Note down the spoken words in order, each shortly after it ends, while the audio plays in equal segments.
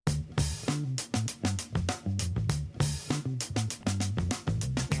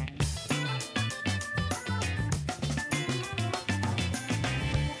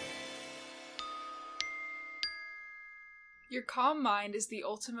Your calm mind is the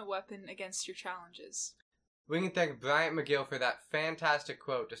ultimate weapon against your challenges. We can thank Bryant McGill for that fantastic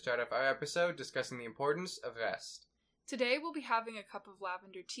quote to start off our episode discussing the importance of rest. Today we'll be having a cup of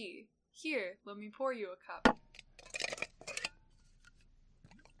lavender tea. Here, let me pour you a cup.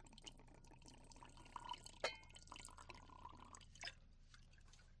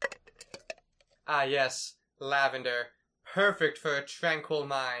 Ah yes, lavender. Perfect for a tranquil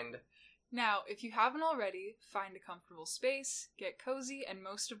mind. Now, if you haven't already, find a comfortable space, get cozy, and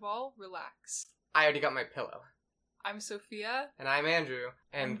most of all, relax. I already got my pillow. I'm Sophia. And I'm Andrew.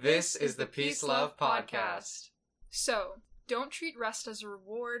 And this is the Peace Love Podcast. So, don't treat rest as a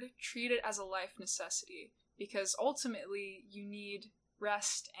reward, treat it as a life necessity. Because ultimately, you need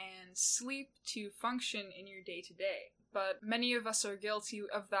rest and sleep to function in your day-to-day. But many of us are guilty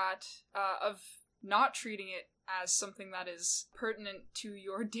of that, of not treating it as something that is pertinent to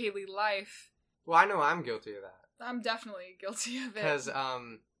your daily life. Well, I know I'm guilty of that. I'm definitely guilty of it. Because,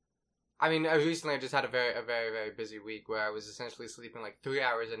 recently I just had a very, very busy week where I was essentially sleeping like 3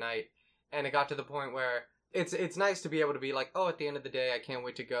 hours a night. And it got to the point where it's nice to be able to be like, oh, at the end of the day, I can't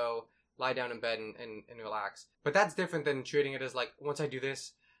wait to go lie down in bed and relax. But that's different than treating it as like, once I do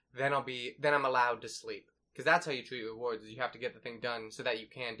this, then I'm allowed to sleep. Because that's how you treat rewards, is you have to get the thing done so that you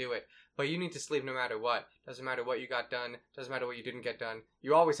can do it. But you need to sleep no matter what. Doesn't matter what you got done, doesn't matter what you didn't get done.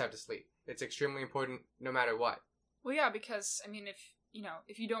 You always have to sleep. It's extremely important no matter what. Well, yeah, because,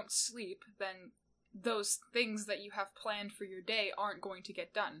 if you don't sleep, then those things that you have planned for your day aren't going to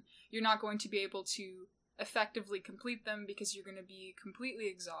get done. You're not going to be able to effectively complete them because you're going to be completely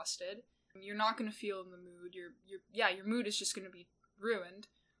exhausted. You're not going to feel in the mood. Your mood is just going to be ruined.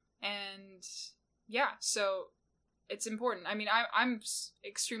 And yeah, so it's important. I'm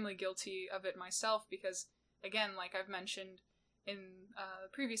extremely guilty of it myself because, again, like I've mentioned in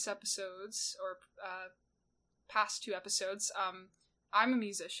previous episodes or past 2 episodes, I'm a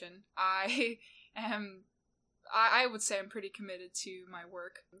musician. I would say I'm pretty committed to my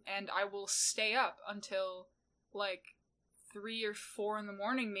work, and I will stay up until like 3 or 4 in the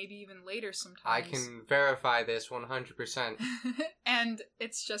morning, maybe even later sometimes. I can verify this 100%. And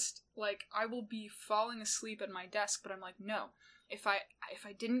it's just like I will be falling asleep at my desk, but I'm like, no. If I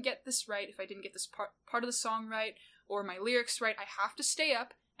didn't get this right, if I didn't get this part of the song right, or my lyrics right, I have to stay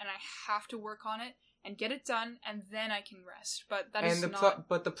up and I have to work on it and get it done, and then I can rest. But that is not.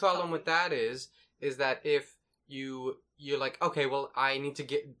 But the problem with that is that if you're like, okay, well, I need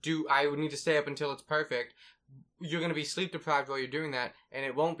to stay up until it's perfect. You're going to be sleep deprived while you're doing that, and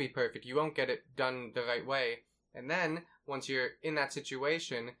it won't be perfect. You won't get it done the right way. And then, once you're in that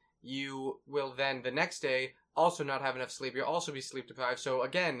situation, you will then, the next day, also not have enough sleep. You'll also be sleep deprived. So,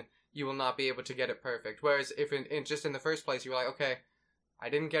 again, you will not be able to get it perfect. Whereas, if just in the first place, you were like, okay, I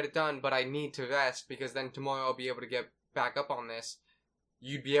didn't get it done, but I need to rest, because then tomorrow I'll be able to get back up on this.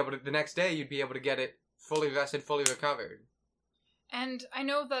 The next day, you'd be able to get it fully rested, fully recovered. And I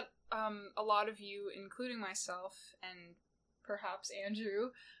know that a lot of you, including myself and perhaps Andrew,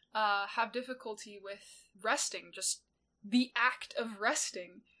 have difficulty with resting, just the act of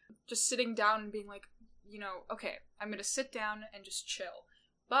resting, just sitting down and being like, okay, I'm going to sit down and just chill.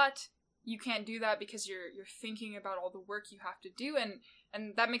 But you can't do that because you're thinking about all the work you have to do,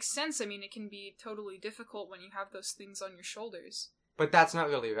 and that makes sense. It can be totally difficult when you have those things on your shoulders. But that's not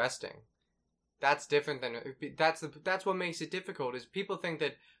really resting. That's different than that's what makes it difficult. Is people think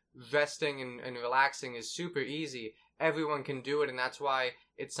that resting and relaxing is super easy. Everyone can do it, and that's why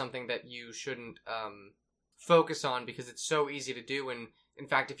it's something that you shouldn't focus on, because it's so easy to do. And in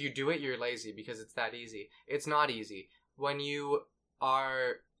fact, if you do it, you're lazy because it's that easy. It's not easy. When you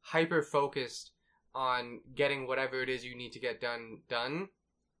are hyper focused on getting whatever it is you need to get done,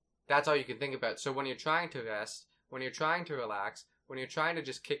 that's all you can think about. So when you're trying to rest, when you're trying to relax, when you're trying to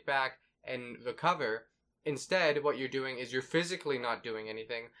just kick back and recover, instead what you're doing is you're physically not doing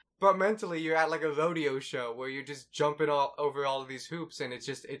anything, but mentally you're at like a rodeo show where you're just jumping over all of these hoops, and it's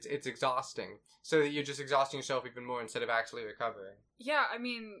exhausting. So that you're just exhausting yourself even more instead of actually recovering. Yeah,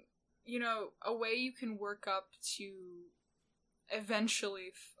 a way you can work up to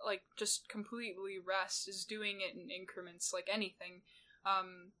eventually just completely rest is doing it in increments, like anything.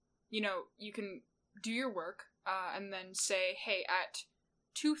 You can do your work and then say, hey, at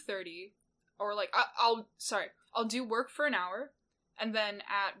 2:30, or like I'll do work for an hour, and then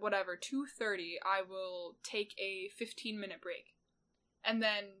at 2:30 I will take a 15-minute break, and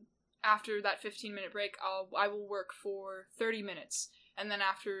then after that 15-minute break I will work for 30 minutes, and then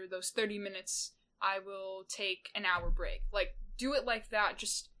after those 30 minutes I will take an hour break. Like, do it like that,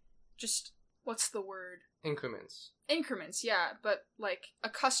 just what's the word? Increments, yeah, but like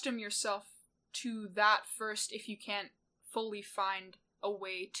accustom yourself to that first if you can't fully find a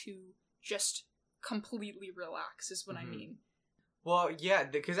way to just completely relax, is what I mean. Well, yeah,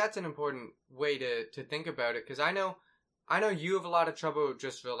 because that's an important way to think about it, because I know you have a lot of trouble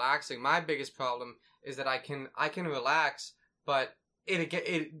just relaxing. My biggest problem is that I can relax, but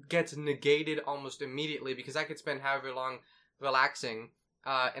it gets negated almost immediately, because I could spend however long relaxing,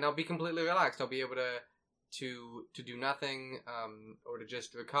 and I'll be completely relaxed. I'll be able to do nothing, or to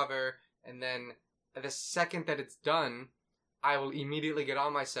just recover, and then the second that it's done, I will immediately get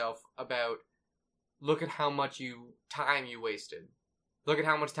on myself about, look at how much time you wasted. Look at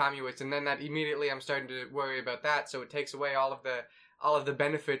how much time you wasted, and then that immediately I'm starting to worry about that. So it takes away all of the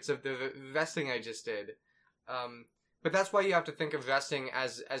benefits of the resting I just did. But that's why you have to think of resting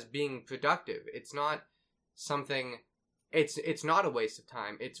as being productive. It's not something. It's not a waste of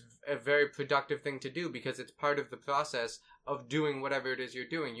time. It's a very productive thing to do, because it's part of the process of doing whatever it is you're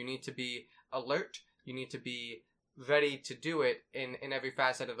doing. You need to be alert. You need to be ready to do it in every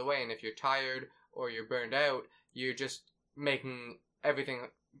facet of the way. And if you're tired or you're burned out, you're just making everything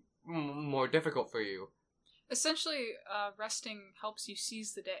more difficult for you. Essentially, resting helps you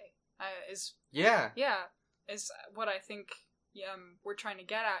seize the day. Is what I think we're trying to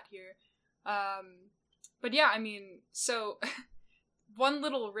get at here. But yeah, I mean, so one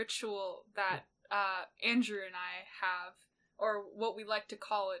little ritual that Andrew and I have, or what we like to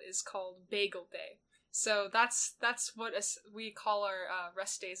call it, is called Bagel Day. So that's what we call our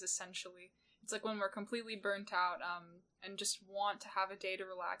rest days, essentially. It's like when we're completely burnt out and just want to have a day to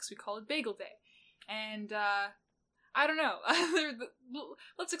relax, we call it Bagel Day. And I don't know.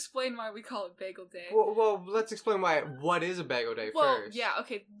 Let's explain why we call it Bagel Day. Well, let's explain what is a Bagel Day first. Yeah,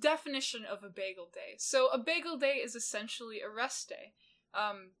 okay. Definition of a Bagel Day. So a Bagel Day is essentially a rest day.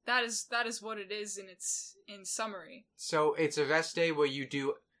 That is what it is in summary. So it's a rest day where you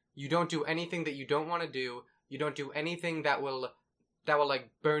don't do anything that you don't want to do. You don't do anything that will like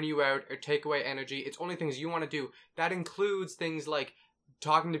burn you out or take away energy. It's only things you want to do. That includes things like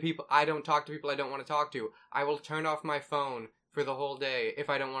talking to people. I don't talk to people I don't want to talk to. I will turn off my phone for the whole day if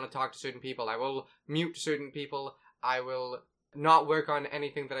I don't want to talk to certain people. I will mute certain people. I will not work on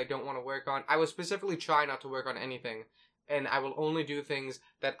anything that I don't want to work on. I will specifically try not to work on anything, and I will only do things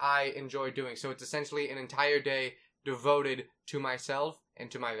that I enjoy doing. So it's essentially an entire day devoted to myself and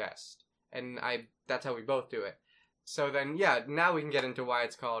to my rest. And that's how we both do it. So then, yeah, now we can get into why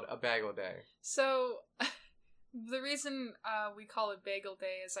it's called a Bagel Day. So, the reason we call it Bagel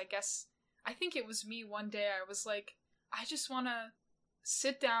Day is, I think it was me one day. I was like, I just want to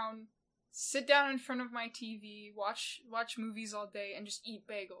sit down in front of my TV, watch movies all day, and just eat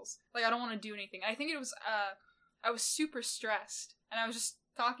bagels. Like, I don't want to do anything. I think it was, I was super stressed, and I was just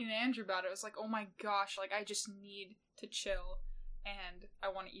talking to Andrew about it. I was like, oh my gosh, like, I just need to chill, and I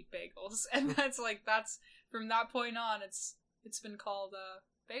want to eat bagels. And that's from that point on, it's been called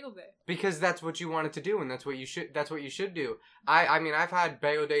Bagel Day. Because that's what you wanted to do, and that's what you should do. I mean, I've had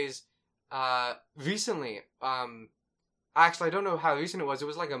bagel days recently. Actually, I don't know how recent it was. It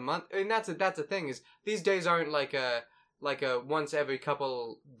was like a month, and that's the thing, is these days aren't like a once every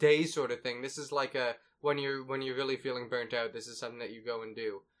couple days sort of thing. This is like when you're really feeling burnt out, this is something that you go and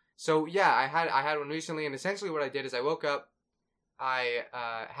do. So yeah, I had one recently, and essentially what I did is I woke up, I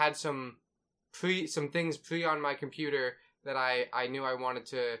had some things on my computer that I knew I wanted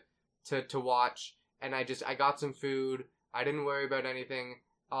to watch, and I got some food. I didn't worry about anything.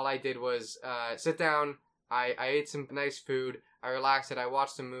 All I did was sit down. I ate some nice food. I relaxed. I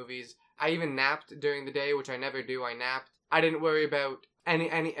watched some movies. I even napped during the day, which I never do. I napped. I didn't worry about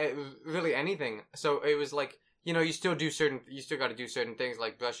really anything. So it was like, you still got to do certain things,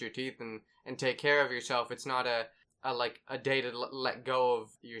 like brush your teeth and take care of yourself. It's not a day to let go of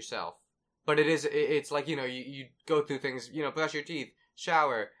yourself. But it's like, you go through things, brush your teeth,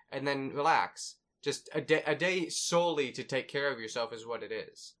 shower, and then relax. Just a day solely to take care of yourself is what it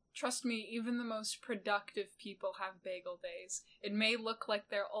is. Trust me, even the most productive people have bagel days. It may look like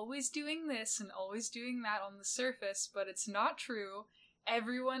they're always doing this and always doing that on the surface, but it's not true.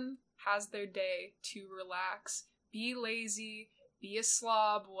 Everyone has their day to relax, be lazy, be a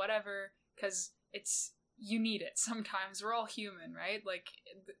slob, whatever, because you need it sometimes. We're all human, right? Like,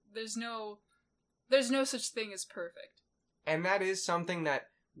 there's no such thing as perfect. And that is something that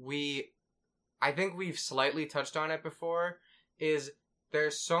I think we've slightly touched on it before, is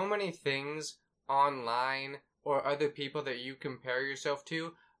there's so many things online or other people that you compare yourself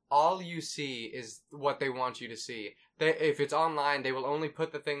to. All you see is what they want you to see. If it's online, they will only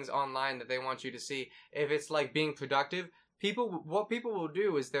put the things online that they want you to see. If it's like being productive, what people will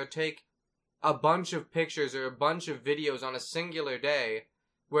do is they'll take a bunch of pictures or a bunch of videos on a singular day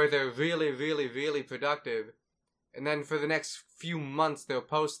where they're really, really, really productive, And then for the next few months, they'll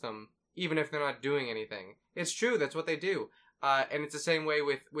post them, even if they're not doing anything. It's true, that's what they do. And it's the same way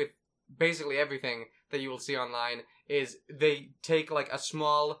with basically everything that you will see online, is they take like a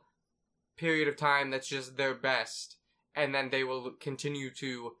small period of time that's just their best, and then they will continue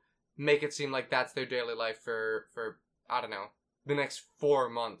to make it seem like that's their daily life for I don't know, the next 4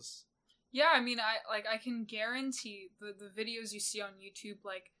 months. Yeah, I mean, I can guarantee the videos you see on YouTube,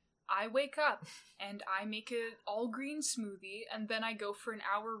 like, I wake up and I make an all green smoothie, and then I go for an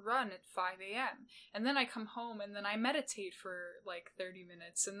hour run at 5 a.m. and then I come home and then I meditate for like 30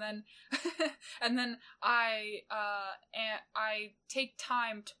 minutes, and then and then I take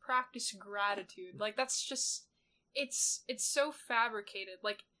time to practice gratitude. Like, that's just it's so fabricated.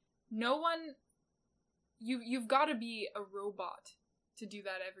 Like, no one, you've got to be a robot to do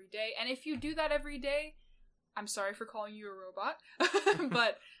that every day, and if you do that every day, I'm sorry for calling you a robot,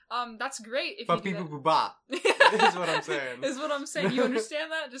 but that's great. If but you people bobot is what I'm saying. Is what I'm saying. You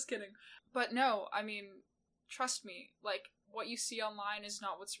understand that? Just kidding. But no, I mean, trust me. Like, what you see online is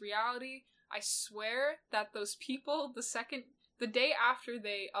not what's reality. I swear that those people, the day after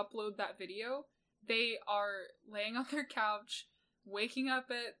they upload that video, they are laying on their couch, waking up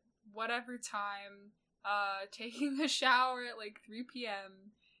at whatever time, taking a shower at like 3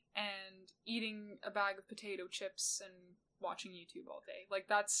 p.m. and eating a bag of potato chips and watching YouTube all day. Like,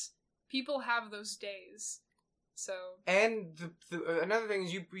 that's, people have those days. So, and another thing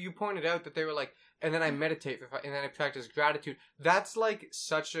is you pointed out that they were like, and then I meditate and then I practice gratitude. That's like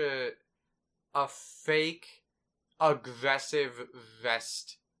such a fake aggressive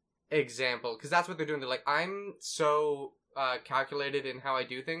vest example, because that's what they're doing. They're like, I'm so calculated in how I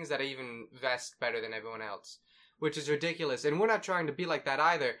do things that I even vest better than everyone else, which is ridiculous. And we're not trying to be like that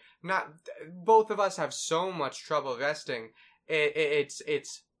either. Both of us have so much trouble vesting. It's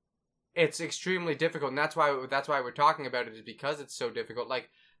extremely difficult, and that's why we're talking about it, is because it's so difficult. Like,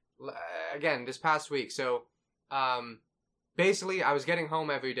 again, this past week, so basically I was getting home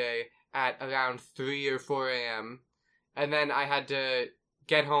every day at around 3 or 4 a.m. and then I had to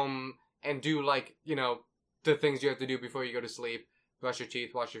get home and do, like, you know, the things you have to do before you go to sleep: brush your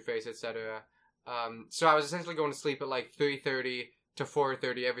teeth, wash your face, etc. So I was essentially going to sleep at like 3:30 to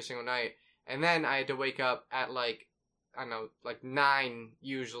 4:30 every single night, and then I had to wake up at like, I don't know, like 9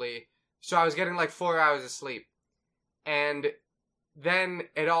 usually. So I was getting like 4 hours of sleep, and then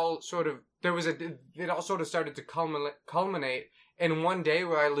it all sort of started to culminate in one day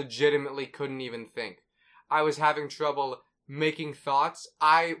where I legitimately couldn't even think. I was having trouble making thoughts.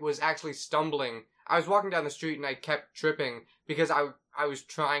 I was actually stumbling. I was walking down the street and I kept tripping because I was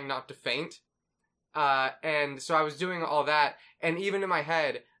trying not to faint. And so I was doing all that, and even in my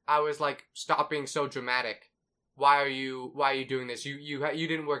head, I was like, stop being so dramatic. Why are you doing this? You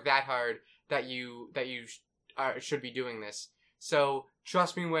didn't work that hard that you should be doing this. So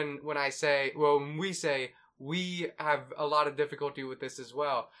trust me when we say we have a lot of difficulty with this as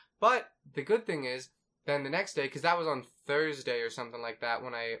well. But the good thing is, then the next day, because that was on Thursday or something like that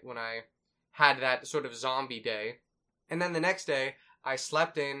when I had that sort of zombie day, and then the next day I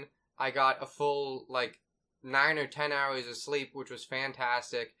slept in. I got a full like 9 or 10 hours of sleep, which was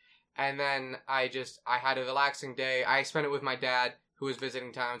fantastic. And then I had a relaxing day. I spent it with my dad, who was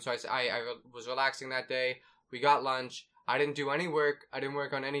visiting town, so I was relaxing that day. We got lunch. I didn't do any work. I didn't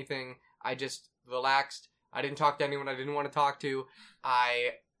work on anything. I just relaxed. I didn't talk to anyone I didn't want to talk to.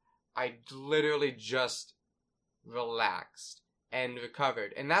 I literally just relaxed and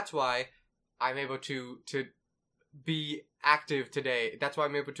recovered. And that's why I'm able to be active today. That's why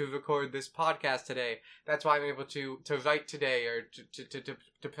I'm able to record this podcast today. That's why I'm able to write today, or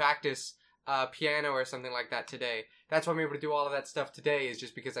to practice piano or something like that today. That's why I'm able to do all of that stuff today, is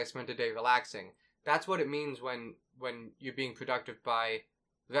just because I spent a day relaxing. That's what it means when you're being productive by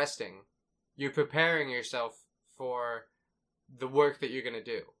resting. You're preparing yourself for the work that you're going to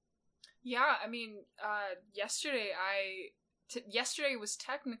do. Yeah, I mean, yesterday was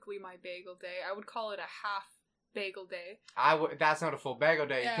technically my bagel day. I would call it a half bagel day. That's not a full bagel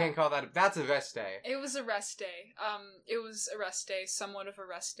day. Yeah. You can't call that. That's a rest day. It was a rest day. It was a rest day, somewhat of a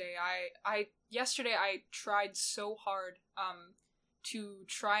rest day. Yesterday I tried so hard to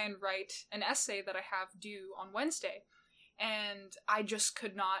try and write an essay that I have due on Wednesday, and I just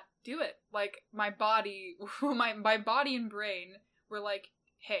could not do it. Like, my body, my body and brain were like,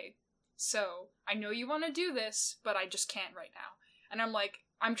 hey, so I know you want to do this, but I just can't right now. And I'm like,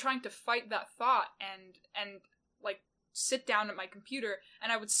 I'm trying to fight that thought and like sit down at my computer,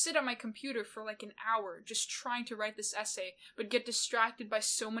 and I would sit at my computer for like an hour just trying to write this essay, but get distracted by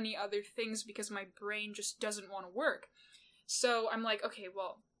so many other things because my brain just doesn't want to work. So I'm like, okay,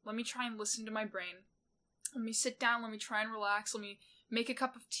 well, let me try and listen to my brain. let me sit down, let me try and relax, let me make a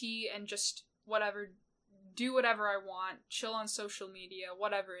cup of tea and just whatever, do whatever I want, chill on social media,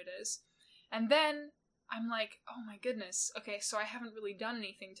 whatever it is. And then I'm like, oh my goodness, okay, so I haven't really done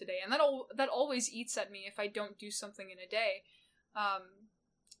anything today. And that always eats at me if I don't do something in a day.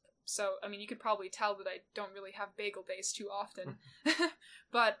 So, I mean, you could probably tell that I don't really have bagel days too often.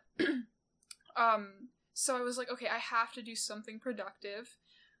 But, so I was like, okay, I have to do something productive.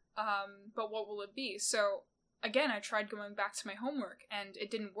 But what will it be? So, again, I tried going back to my homework, and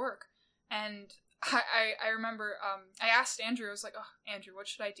it didn't work. And I remember, I asked Andrew, I was like, oh, Andrew, what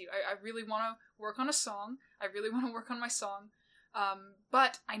should I do? I really want to work on a song. I really want to work on my song.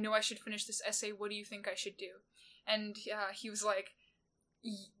 But I know I should finish this essay. What do you think I should do? And he was like,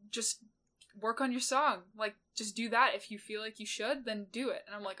 just work on your song. Like, just do that. If you feel like you should, then do it.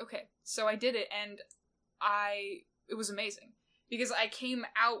 And I'm like, okay. So I did it, and it was amazing. Because I came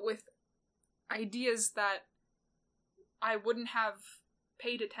out with ideas that I wouldn't have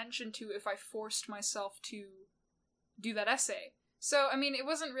paid attention to if I forced myself to do that essay. So, I mean, it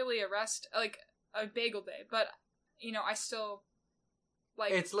wasn't really a bagel day, but, you know, I still,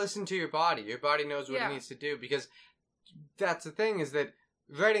 like... It's listen to your body. Your body knows what it needs to do, because that's the thing, is that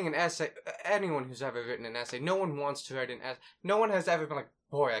writing an essay, anyone who's ever written an essay, no one wants to write an essay. No one has ever been like,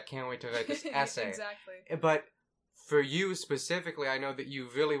 boy, I can't wait to write this essay. Exactly. But for you specifically, I know that you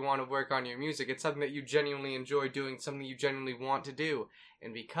really want to work on your music. It's something that you genuinely enjoy doing, something you genuinely want to do.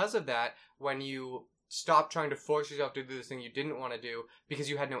 And because of that, when you stop trying to force yourself to do this thing you didn't want to do because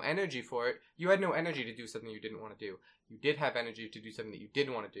you had no energy for it, you had no energy to do something you didn't want to do. You did have energy to do something that you did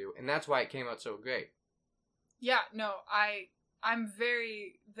want to do. And that's why it came out so great. Yeah, no, I'm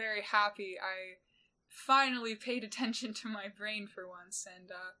very, very happy I finally paid attention to my brain for once. And,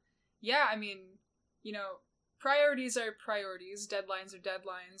 yeah, I mean, you know, priorities are priorities, deadlines are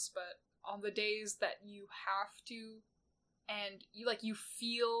deadlines, but on the days that you have to, and you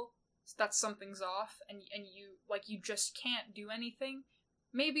feel that something's off, and you just can't do anything,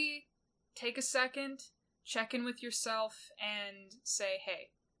 maybe take a second, check in with yourself, and say, hey,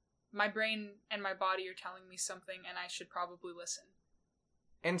 my brain and my body are telling me something, and I should probably listen.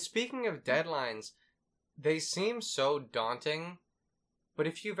 And speaking of deadlines, they seem so daunting, but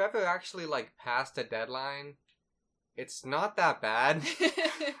if you've ever actually, passed a deadline, it's not that bad.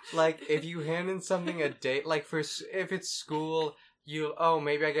 If you hand in something a date, if it's school,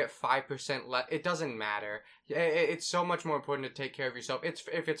 maybe I get 5% less. It doesn't matter. It's so much more important to take care of yourself.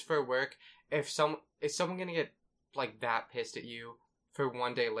 If it's for work, is someone gonna get, that pissed at you for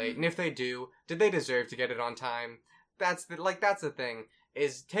one day late? And if they do, did they deserve to get it on time? That's the thing,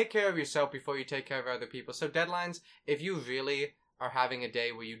 is take care of yourself before you take care of other people. So deadlines, if you really are having a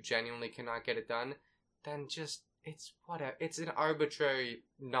day where you genuinely cannot get it done, then just, it's whatever. It's an arbitrary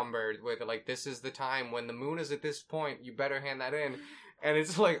number where they're like, this is the time when the moon is at this point, you better hand that in. And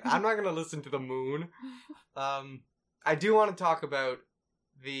it's like, I'm not gonna listen to the moon. I do want to talk about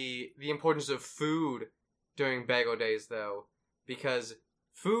the importance of food during bagel days, though, because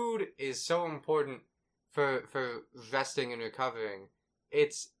food is so important for resting and recovering.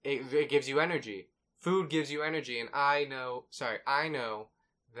 It gives you energy. Food gives you energy, and I know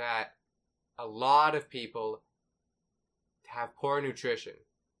that a lot of people have poor nutrition.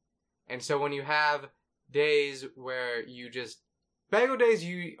 And so when you have days where bagel days,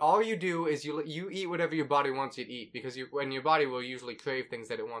 all you do is you eat whatever your body wants you to eat, because when your body will usually crave things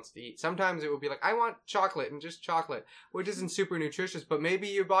that it wants to eat. Sometimes it will be like, I want chocolate, and just chocolate, which isn't super nutritious, but maybe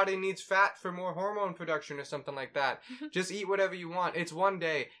your body needs fat for more hormone production or something like that. Just eat whatever you want. It's one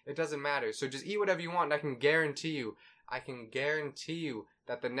day. It doesn't matter. So just eat whatever you want, and I can guarantee you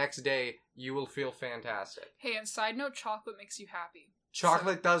that the next day you will feel fantastic. Hey, and side note, chocolate makes you happy.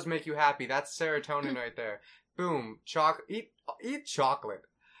 Chocolate does make you happy. That's serotonin right there. Boom. Eat chocolate.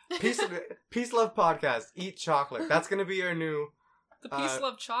 Peace Love Podcast. Eat chocolate. That's going to be our new... The Peace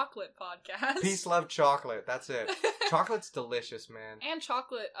Love Chocolate Podcast. Peace Love Chocolate. That's it. Chocolate's delicious, man. And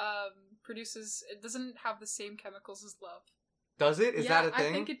chocolate it doesn't have the same chemicals as love. Does it? Is that a thing?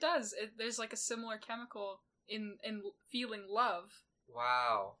 I think it does. There's a similar chemical in feeling love.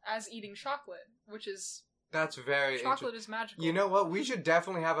 Wow. As eating chocolate, which is... That's very chocolate is magical. You know what? We should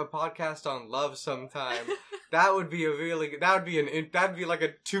definitely have a podcast on love sometime. That would be that'd be like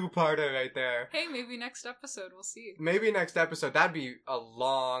a two-parter right there. Hey, maybe next episode, we'll see. Maybe next episode. That'd be a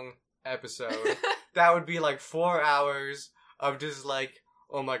long episode. That would be 4 hours of just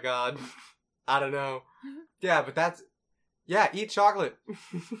oh my god. I don't know. Yeah, but eat chocolate.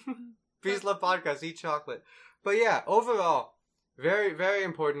 Peace Love Podcast, eat chocolate. But yeah, overall, very, very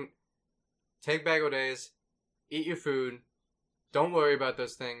important. Take bagel days. Eat your food. Don't worry about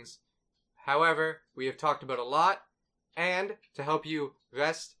those things. However, we have talked about a lot, and to help you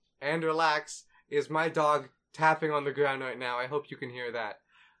rest and relax is my dog tapping on the ground right now. I hope you can hear that.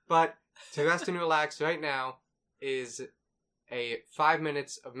 But to rest and relax right now is a 5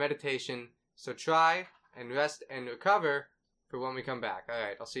 minutes of meditation. So try and rest and recover for when we come back. All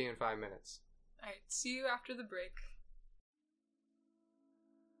right, I'll see you in 5 minutes. All right, see you after the break.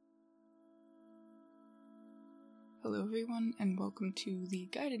 Hello, everyone, and welcome to the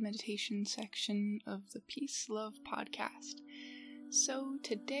guided meditation section of the Peace Love podcast. So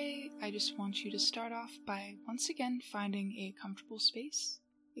today, I just want you to start off by once again finding a comfortable space.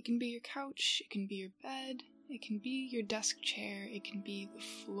 It can be your couch, it can be your bed, it can be your desk chair, it can be the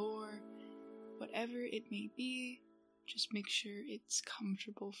floor, whatever it may be, just make sure it's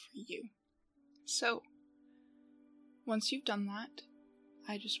comfortable for you. So, once you've done that,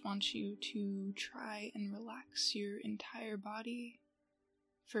 I just want you to try and relax your entire body.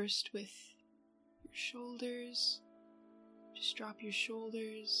 First with your shoulders. Just drop your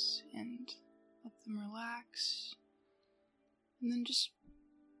shoulders and let them relax. And then just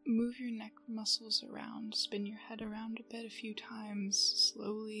move your neck muscles around. Spin your head around a bit a few times.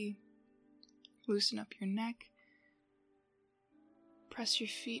 Slowly loosen up your neck. Press your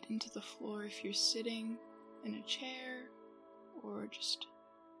feet into the floor if you're sitting in a chair or just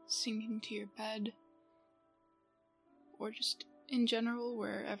sinking to your bed, or just in general,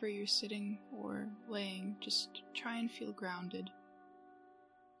 wherever you're sitting or laying, just try and feel grounded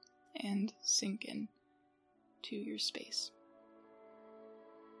and sink in to your space.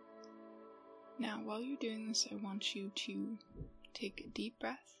 Now, while you're doing this, I want you to take a deep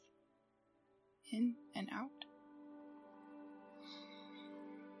breath in and out.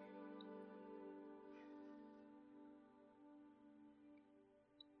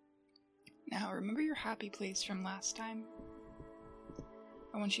 Now, remember your happy place from last time?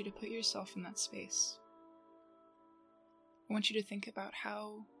 I want you to put yourself in that space. I want you to think about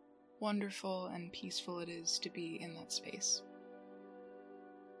how wonderful and peaceful it is to be in that space.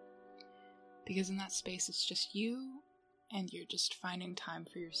 Because in that space, it's just you, and you're just finding time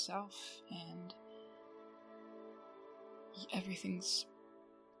for yourself, and everything's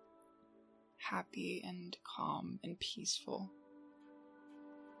happy and calm and peaceful.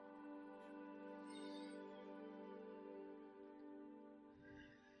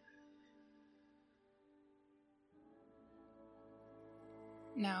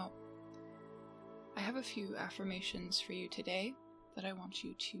 Now, I have a few affirmations for you today that I want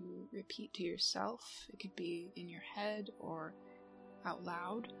you to repeat to yourself. It could be in your head or out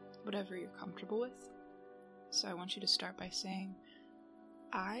loud, whatever you're comfortable with. So I want you to start by saying,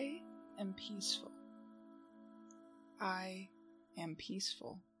 I am peaceful. I am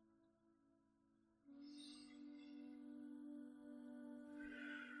peaceful.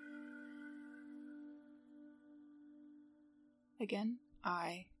 Again,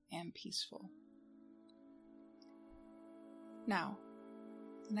 I am peaceful. Now,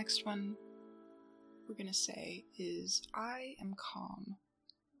 the next one we're going to say is, I am calm.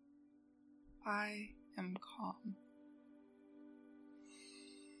 I am calm.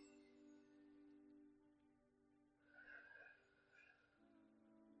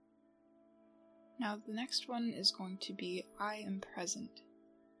 Now, the next one is going to be, I am present.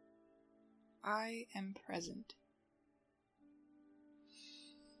 I am present.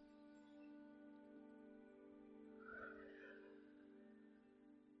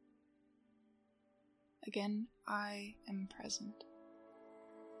 Again, I am present.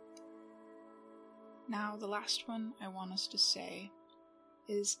 Now, the last one I want us to say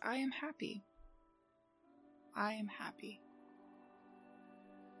is, I am happy. I am happy.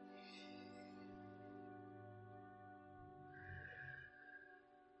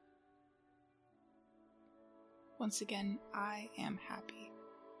 Once again, I am happy.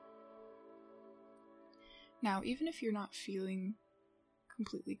 Now, even if you're not feeling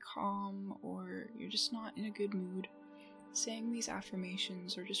completely calm or you're just not in a good mood, saying these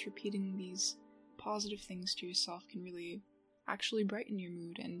affirmations or just repeating these positive things to yourself can really actually brighten your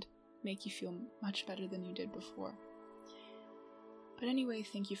mood and make you feel much better than you did before. But anyway,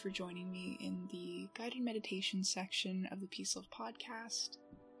 thank you for joining me in the guided meditation section of the Peace Love podcast.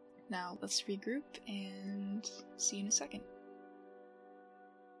 Now let's regroup and see you in a second.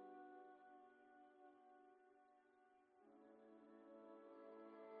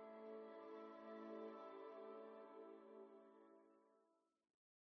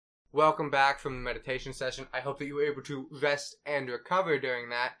 Welcome back from the meditation session. I hope that you were able to rest and recover during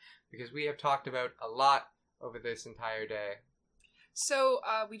that, because we have talked about a lot over this entire day. So,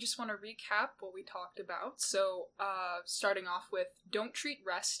 we just want to recap what we talked about. So, starting off with, don't treat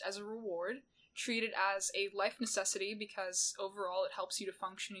rest as a reward. Treat it as a life necessity because overall it helps you to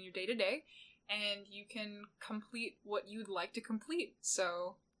function in your day-to-day, and you can complete what you'd like to complete.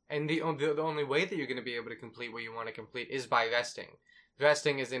 So... And the only way that you're going to be able to complete what you want to complete is by resting.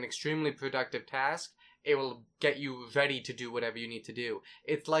 Resting is an extremely productive task. It will get you ready to do whatever you need to do.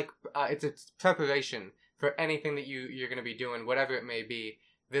 It's like, it's preparation for anything that you're going to be doing, whatever it may be.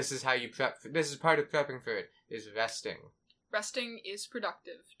 This is how you prep. This is part of prepping for it, is resting. Resting is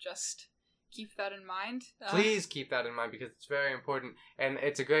productive. Just keep that in mind. Please keep that in mind because it's very important. And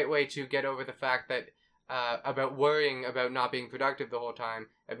it's a great way to get over the fact that about worrying about not being productive the whole time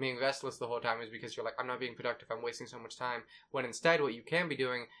and being restless the whole time is because you're like, I'm not being productive, I'm wasting so much time. When instead what you can be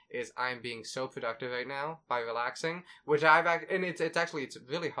doing is, I'm being so productive right now by relaxing, which it's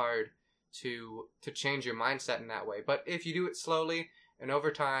really hard to change your mindset in that way. But if you do it slowly and over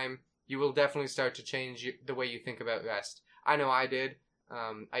time, you will definitely start to change the way you think about rest. I know I did.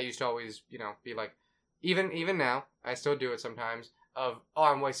 I used to always, be like, even now, I still do it sometimes, of, oh,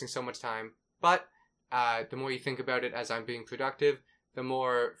 I'm wasting so much time. But the more you think about it as I'm being productive, the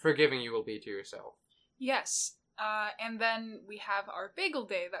more forgiving you will be to yourself. Yes. And then we have our bagel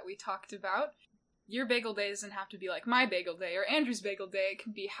day that we talked about. Your bagel day doesn't have to be like my bagel day or Andrew's bagel day. It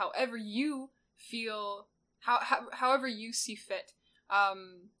can be however you feel, however you see fit.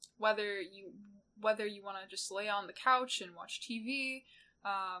 Whether you want to just lay on the couch and watch TV,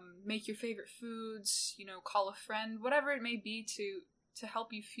 make your favorite foods, call a friend, whatever it may be to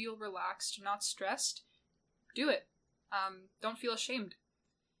help you feel relaxed, not stressed, do it. Don't feel ashamed.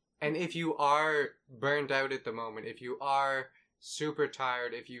 And if you are burned out at the moment, if you are super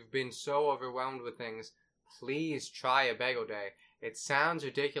tired, if you've been so overwhelmed with things, please try a bagel day. It sounds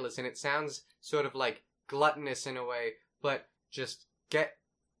ridiculous and it sounds sort of like gluttonous in a way, but just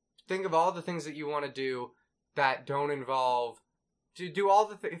think of all the things that you want to do that don't involve, think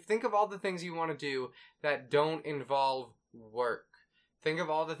of all the things you want to do that don't involve work. Think of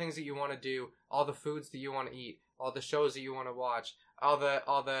all the things that you want to do, all the foods that you want to eat, all the shows that you want to watch, all the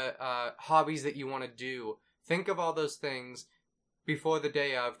hobbies that you want to do. Think of all those things before the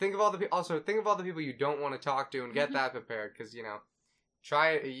day of. Think of all the people you don't want to talk to and get that prepared, because you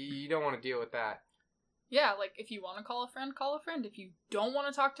don't want to deal with that. Yeah, like if you want to call a friend, call a friend. If you don't want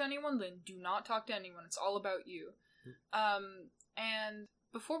to talk to anyone, then do not talk to anyone. It's all about you. And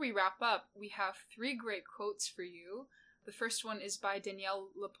before we wrap up, we have 3 great quotes for you. The first one is by Danielle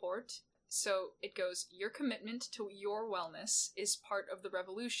Laporte. So it goes, your commitment to your wellness is part of the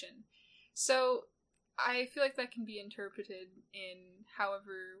revolution. So I feel like that can be interpreted in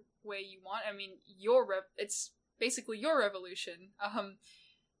however way you want. I mean, it's basically your revolution.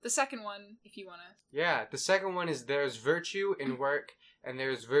 The second one, if you want to... Yeah, the second one is there's virtue in work and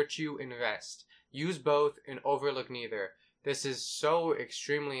there's virtue in rest. Use both and overlook neither. This is so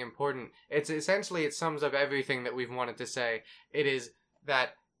extremely important. It sums up everything that we've wanted to say. It is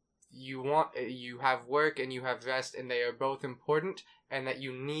that you have work and you have rest, and they are both important, and that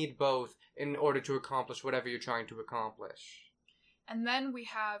you need both in order to accomplish whatever you're trying to accomplish. And then we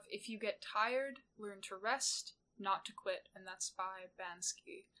have, if you get tired, learn to rest, not to quit, and that's by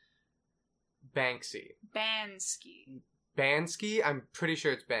Banksy. Bansky? I'm pretty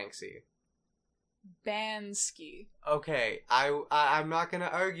sure it's Banksy. Bansky. Okay, I'm not gonna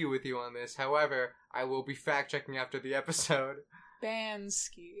argue with you on this. However, I will be fact-checking after the episode.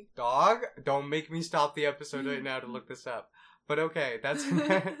 Bansky. Dog, don't make me stop the episode right now to look this up. But okay, it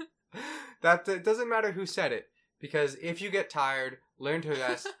doesn't matter who said it, because if you get tired, learn to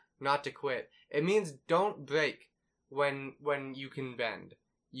rest, not to quit. It means don't break when you can bend.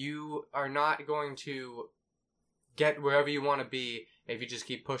 You are not going to get wherever you want to be if you just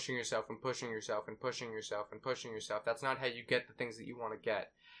keep pushing yourself and pushing yourself and pushing yourself and pushing yourself. That's not how you get the things that you want to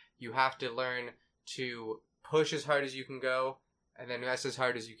get. You have to learn to push as hard as you can go and then rest as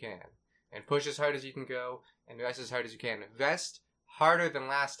hard as you can. And push as hard as you can go and rest as hard as you can. Rest harder than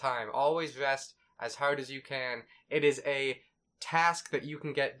last time. Always rest as hard as you can. It is a task that you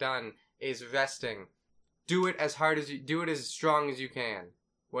can get done, is resting. Do it as strong as you can.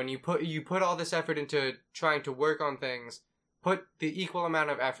 When you put all this effort into trying to work on things, put the equal amount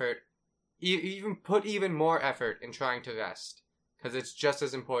of effort, put even more effort in trying to rest. Because it's just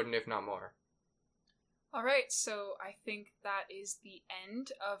as important, if not more. Alright, so I think that is the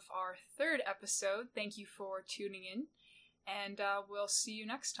end of our 3rd episode. Thank you for tuning in, and we'll see you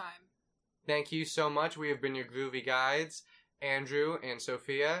next time. Thank you so much. We have been your groovy guides, Andrew and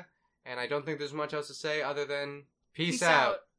Sophia, and I don't think there's much else to say other than peace out.